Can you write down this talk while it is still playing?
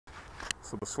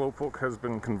So the SlowPoke has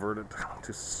been converted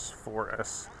to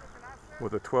 4S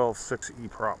with a 12.6E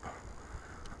prop.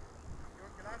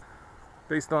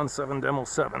 Based on 7 Demo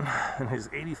 7 and his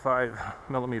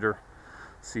 85mm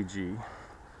CG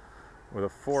with a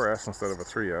 4S instead of a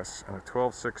 3S and a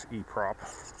 12.6E prop.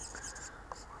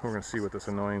 We're going to see what this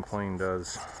annoying plane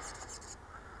does.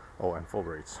 Oh, and full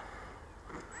rates.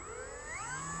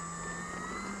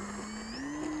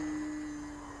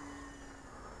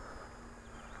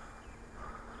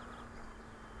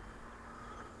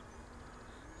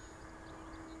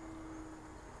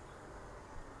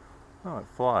 Oh, it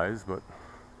flies, but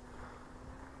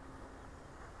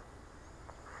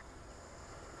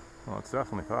well, it's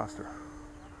definitely faster.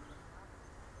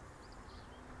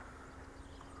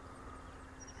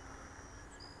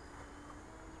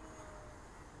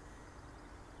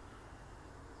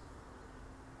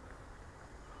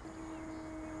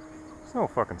 It's no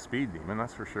fucking speed demon,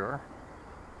 that's for sure.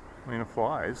 I mean, it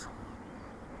flies.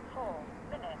 4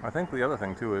 minutes. I think the other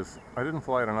thing too is I didn't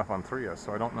fly it enough on 3S,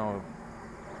 so I don't know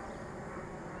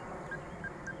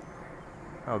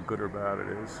how good or bad it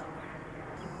is.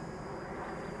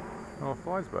 No, it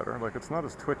flies better. Like, it's not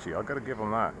as twitchy. I've got to give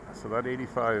them that. So that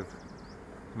 85mm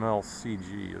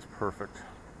CG is perfect.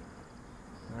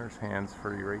 There's hands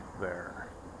free right there.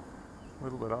 A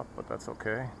little bit up, but that's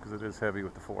okay because it is heavy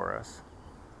with the 4S.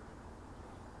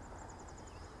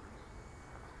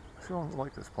 I still don't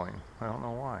like this plane. I don't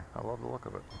know why. I love the look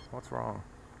of it. What's wrong?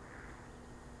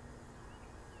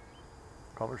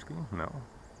 Color scheme? No.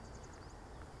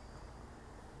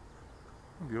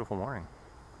 Beautiful morning.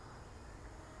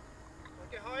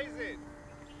 Okay, how is it?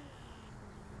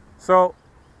 So,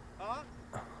 Huh?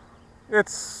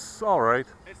 it's alright.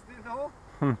 It's still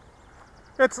no?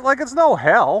 It's like, it's no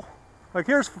hell. Like,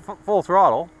 here's full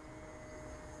throttle.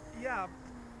 Yeah.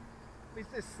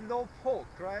 It's a slow poke,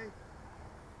 right?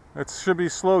 It should be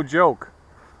slow joke.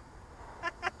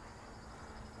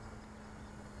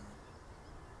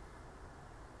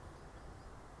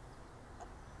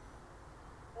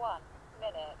 1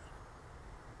 minute.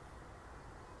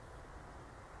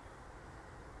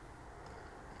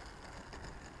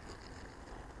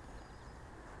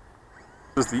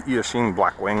 This is the Eachine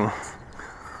Blackwing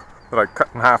that I cut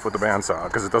in half with the bandsaw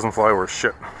because it doesn't fly worth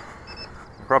shit.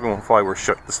 It probably won't fly worth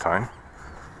shit this time,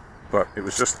 but it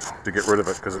was just to get rid of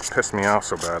it because it pissed me off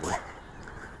so badly.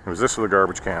 It was this with a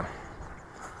garbage can.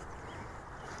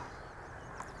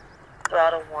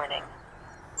 Throttle warning.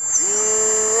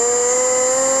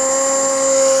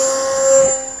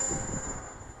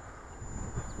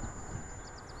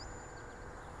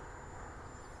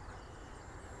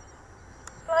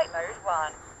 Flight mode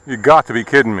 1. You got to be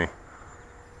kidding me.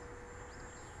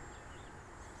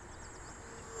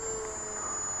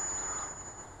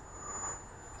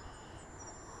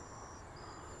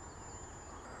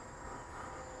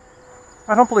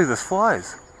 I don't believe this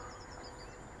flies.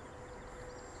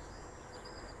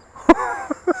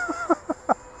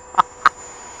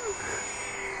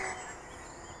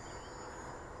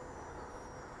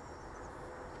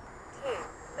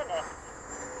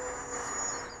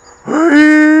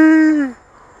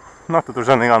 Not that there's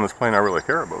anything on this plane I really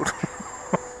care about.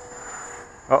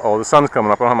 Uh-oh, the sun's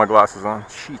coming up. I don't have my glasses on.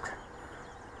 Shit.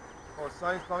 Oh,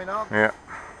 sun's coming up? Yeah.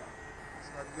 It's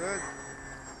not good.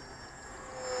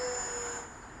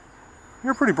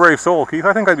 You're a pretty brave soul, Keith.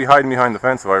 I think I'd be hiding behind the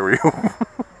fence if I were you.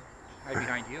 Right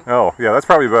behind you? Oh, yeah, that's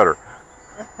probably better.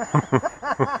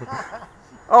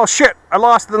 Oh, shit! I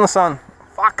lost it in the sun.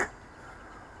 Fuck.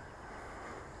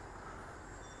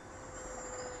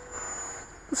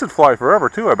 This would fly forever,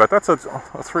 too, I bet. That's a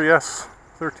 3S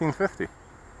 1350.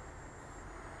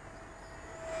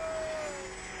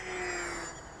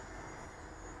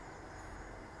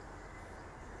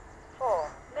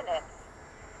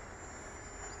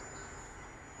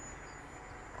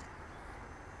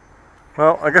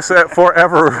 Well, I guess that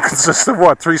forever consists of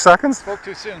what, 3 seconds? Spoke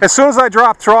too soon. As soon as I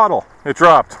dropped throttle, it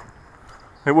dropped.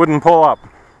 It wouldn't pull up.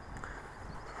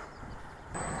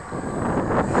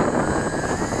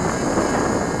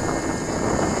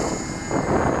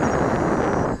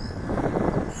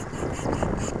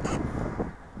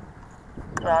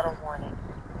 Throttle warning.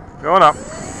 Going up.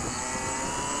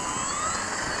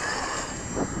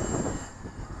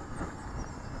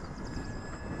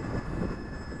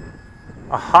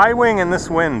 A high wing in this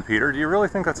wind, Peter. Do you really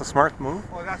think that's a smart move?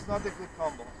 Oh, that's not a good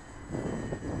combo.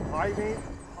 High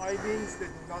wings, they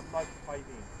do not like high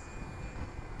wings.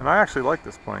 And I actually like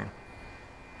this plane.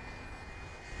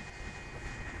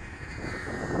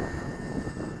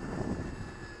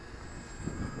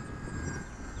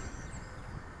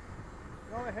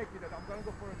 No, the heck with it. I'm gonna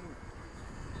go for a loop.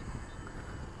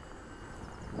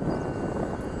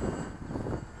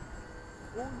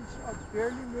 I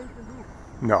barely made the loop.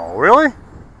 No, really?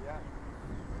 Yeah.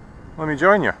 Let me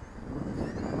join you.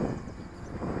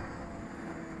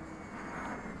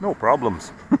 No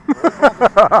problems.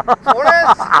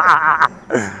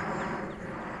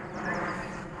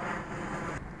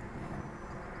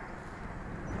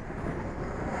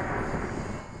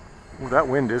 Ooh, that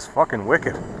wind is fucking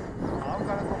wicked. I'm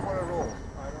gonna go for a roll.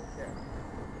 I don't care.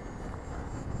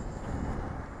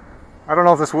 I don't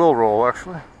know if this will roll,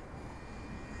 actually.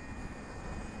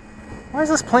 Why is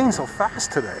this plane so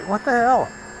fast today? What the hell?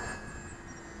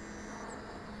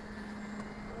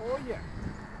 Oh yeah.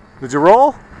 Did you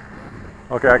roll?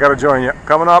 Okay, I gotta join you.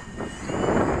 Coming up.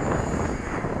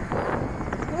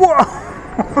 Whoa!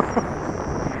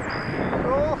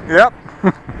 Oh. Yep.